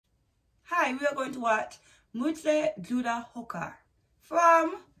Hi, we are going to watch Mujhse Juda Hokar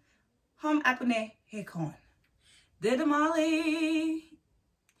from Aapke Hain. Didamali.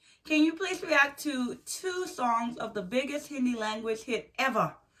 Can you please react to 2 songs of the biggest Hindi language hit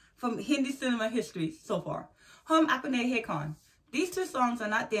ever from Hindi cinema history so far? Aapke Hain. These 2 songs are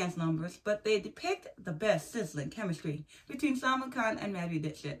not dance numbers, but they depict the best sizzling chemistry between Salman and Madhuri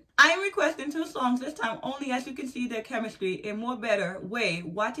Dixit. I am requesting 2 songs this time only, as you can see their chemistry in more better way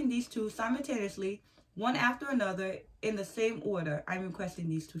watching these 2 simultaneously, one after another in the same order. I'm requesting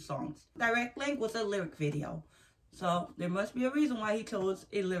these 2 songs. Direct link was a lyric video, so there must be a reason why he chose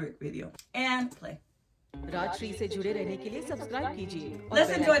a lyric video. And play. Let's enjoy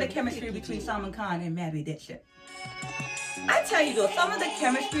the chemistry between Salman and Madhuri Dixit. I tell you though, some of the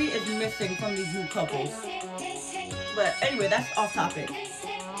chemistry is missing from these new couples. But anyway, that's off topic.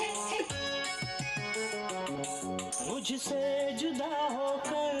 मुझसे जुदा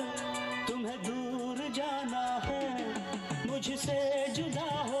होकर तुम्हें दूर जाना है मुझसे जुदा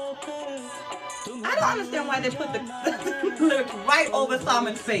होकर I don't understand why they put the lyrics right over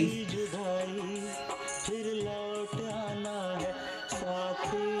Salman's face. फिर लौट आना है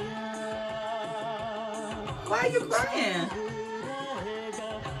साथिया Why are you crying?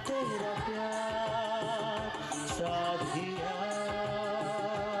 रहेगा तेरा प्यार साथिया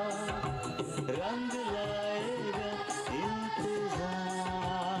रंग लाएगा इंतजार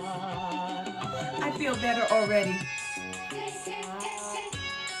I feel better already.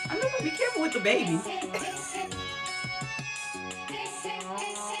 I'm gonna be careful with the baby.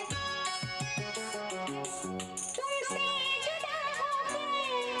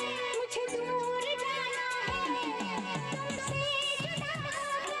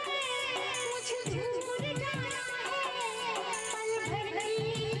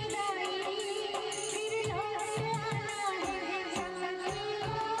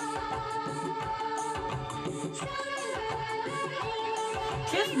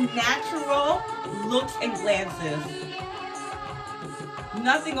 Just natural looks and glances.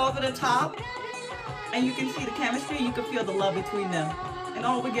 Nothing over the top. And you can see the chemistry, you can feel the love between them. And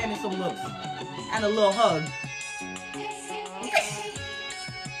all we're getting is some looks. And a little hug.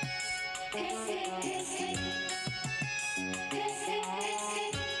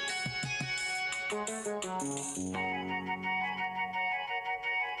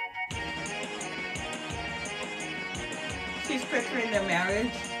 She's picturing their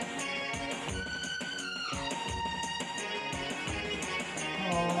marriage.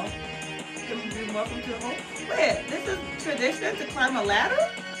 Oh, welcome to the home. Wait, this is tradition to climb a ladder?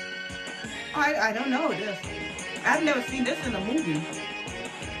 I don't know this. I've never seen this in a movie.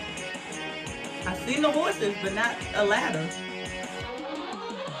 I've seen the horses, but not a ladder.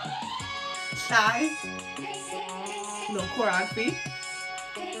 Shy. Little choreography.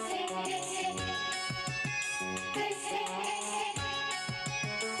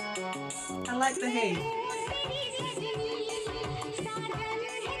 I like the haze.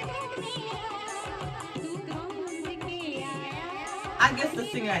 I guess the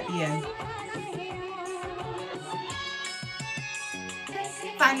singer at the end.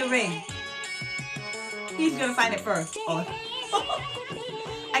 Find the ring. He's gonna find it first. Oh.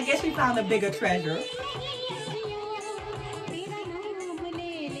 I guess he found a bigger treasure.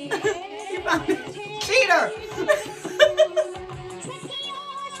 He found it. Cheater!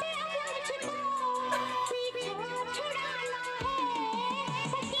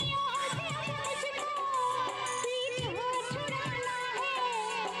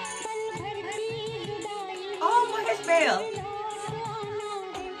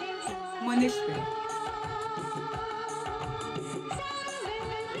 Munispe.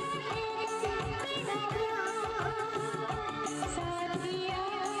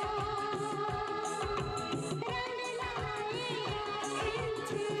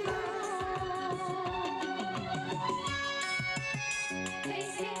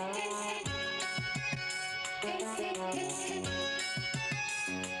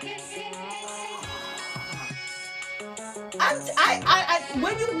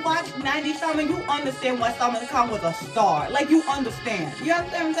 When you watch 90s Salman, you understand why Salman was a star. Like, you understand. You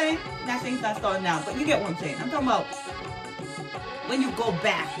understand what I'm saying? Not saying he's not a star now, but you get what I'm saying. I'm talking about when you go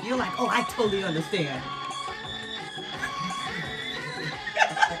back, you're like, oh, I totally understand.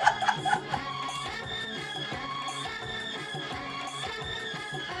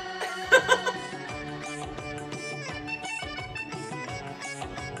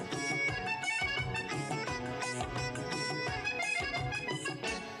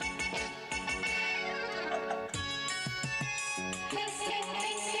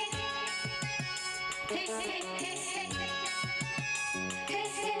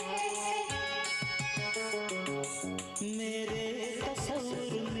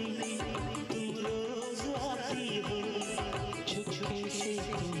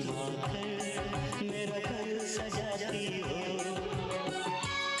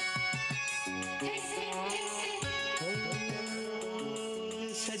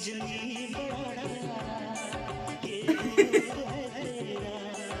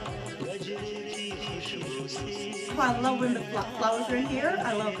 Oh, I love when the flowers are in here.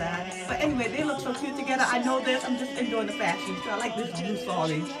 I love that. But anyway, they look so cute together. I know this. I'm just enjoying the fashion. So I like this blue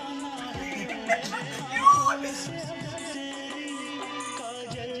sorry.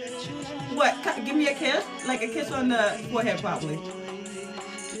 What? Give me a kiss? Like a kiss on the forehead, probably.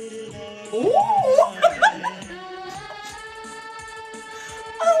 Ooh!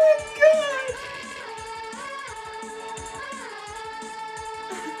 Oh my god!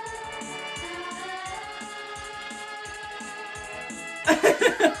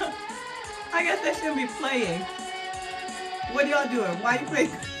 I guess they shouldn't be playing. What are y'all doing? Why are you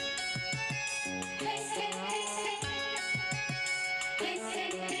playing?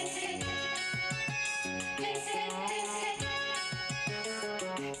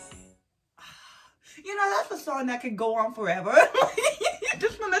 You know, that's a song that could go on forever. You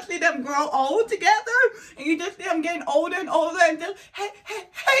just want to see them grow old together, and you just see them getting older and older, and just, hey, hey,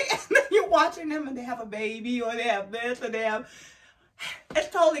 hey, and then you're watching them, and they have a baby, or they have this, or they have... It's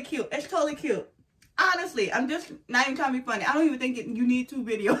totally cute. It's totally cute. Honestly, I'm just not even trying to be funny. I don't even think you need 2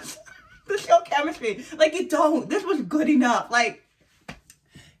 videos to show chemistry. Like, you don't. This was good enough. Like,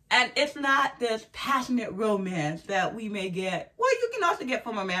 and it's not this passionate romance that we may get. Well, you can also get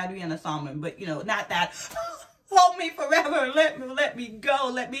from a Madhuri and a Salman, but, you know, not that. Hold me forever. Let me go.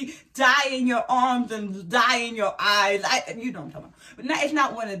 Let me die in your arms and die in your eyes. You know what I'm talking about. But it's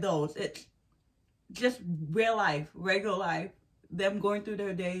not one of those. It's just real life, regular life. Them going through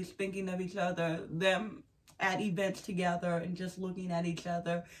their days, thinking of each other, them at events together and just looking at each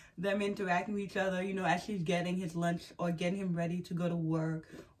other, them interacting with each other, you know, as she's getting his lunch or getting him ready to go to work,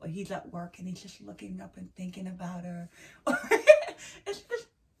 or he's at work and he's just looking up and thinking about her. It's just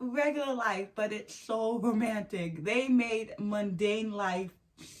regular life, but it's so romantic. They made mundane life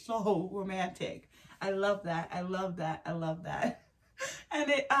so romantic. I love that. I love that. I love that. And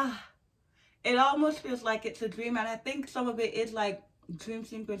it almost feels like it's a dream, and I think some of it is like dream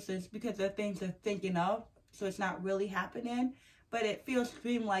sequences because they're things they're thinking of, so it's not really happening, but it feels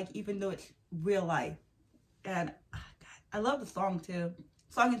dream-like even though it's real life. And I love the song too.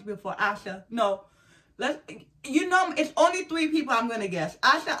 The song is beautiful. Asha, no, you know, it's only 3 people I'm gonna guess.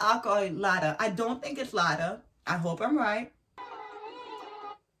 Asha, Aapke, or Lada. I don't think it's Lada. I hope I'm right.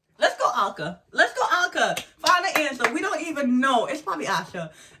 Let's go Aapke. Let's go Aapke. Final answer. We don't even know. It's probably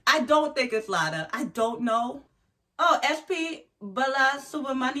Asha. I don't think it's Lada. I don't know. Oh, SP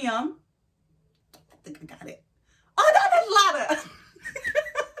Balasubramaniam. I think I got it. Oh, no, that's Lada.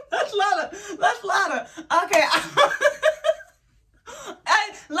 That's Lada. That's Lada. Okay.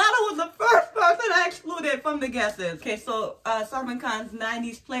 Lada was the first person I excluded from the guesses. Okay, so Salman Khan's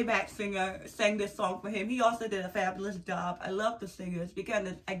 90s playback singer sang this song for him. He also did a fabulous job. I love the singers because,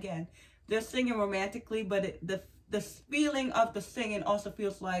 again, they're singing romantically, but the feeling of the singing also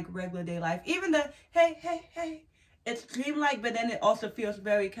feels like regular day life. Even the hey, hey, hey, it's dreamlike, but then it also feels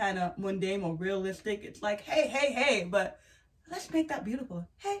very kind of mundane or realistic. It's like, hey, hey, hey, but let's make that beautiful.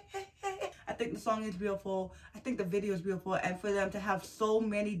 Hey, hey, hey. I think the song is beautiful. I think the video is beautiful. And for them to have so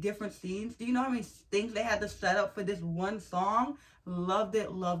many different scenes. Do you know how many things they had to set up for this one song? Loved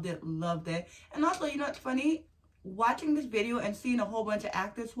it, loved it, loved it. And also, you know what's funny? Watching this video and seeing a whole bunch of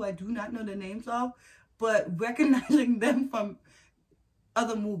actors who I do not know the names of, but recognizing them from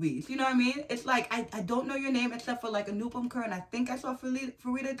other movies. You know what I mean? It's like, I don't know your name except for like Anupam Kher, and I think I saw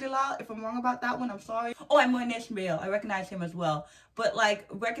Farida Jalal. If I'm wrong about that one, I'm sorry. Oh, and Moin Ismail. I recognize him as well. But like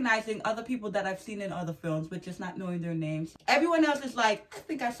recognizing other people that I've seen in other films, but just not knowing their names. Everyone else is like, I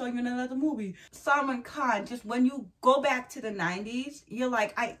think I saw you in another movie. Salman Khan, just when you go back to the 90s, you're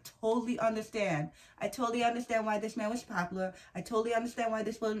like, I totally understand. I totally understand why this man was popular. I totally understand why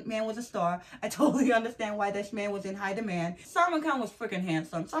this man was a star. I totally understand why this man was in high demand. Salman Khan was freaking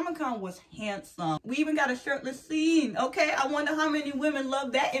handsome. Salman Khan was handsome. We even got a shirtless scene, okay? I wonder how many women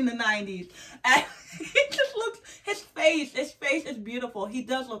loved that in the 90s. And he just looks, his face is beautiful. He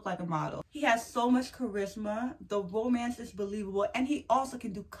does look like a model. He has so much charisma. The romance is believable. And he also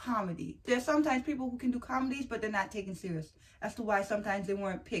can do comedy. There's sometimes people who can do comedies, but they're not taken serious. As to why sometimes they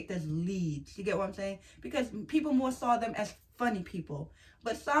weren't picked as leads. You get what I'm saying? Because people more saw them as funny people.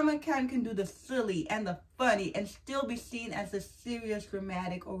 But Salman Khan can do the silly and the funny and still be seen as a serious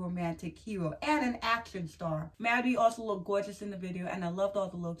dramatic or romantic hero and an action star. Madhuri also looked gorgeous in the video, and I loved all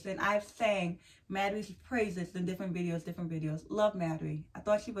the looks. And I've sang Madhuri's praises in different videos. Love Madhuri. I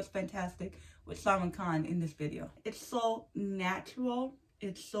thought she was fantastic with Salman Khan in this video. It's so natural.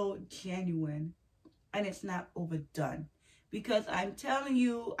 It's so genuine. And it's not overdone. Because I'm telling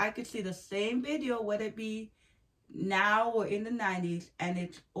you, I could see the same video, whether it be now or in the 90s, and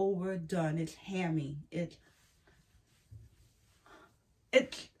it's overdone. It's hammy. It's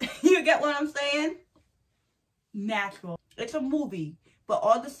you get what I'm saying? natural. It's a movie, but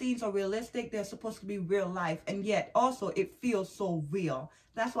all the scenes are realistic. They're supposed to be real life, and yet also it feels so real.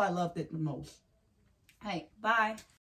 That's why I loved it the most. Hey, bye.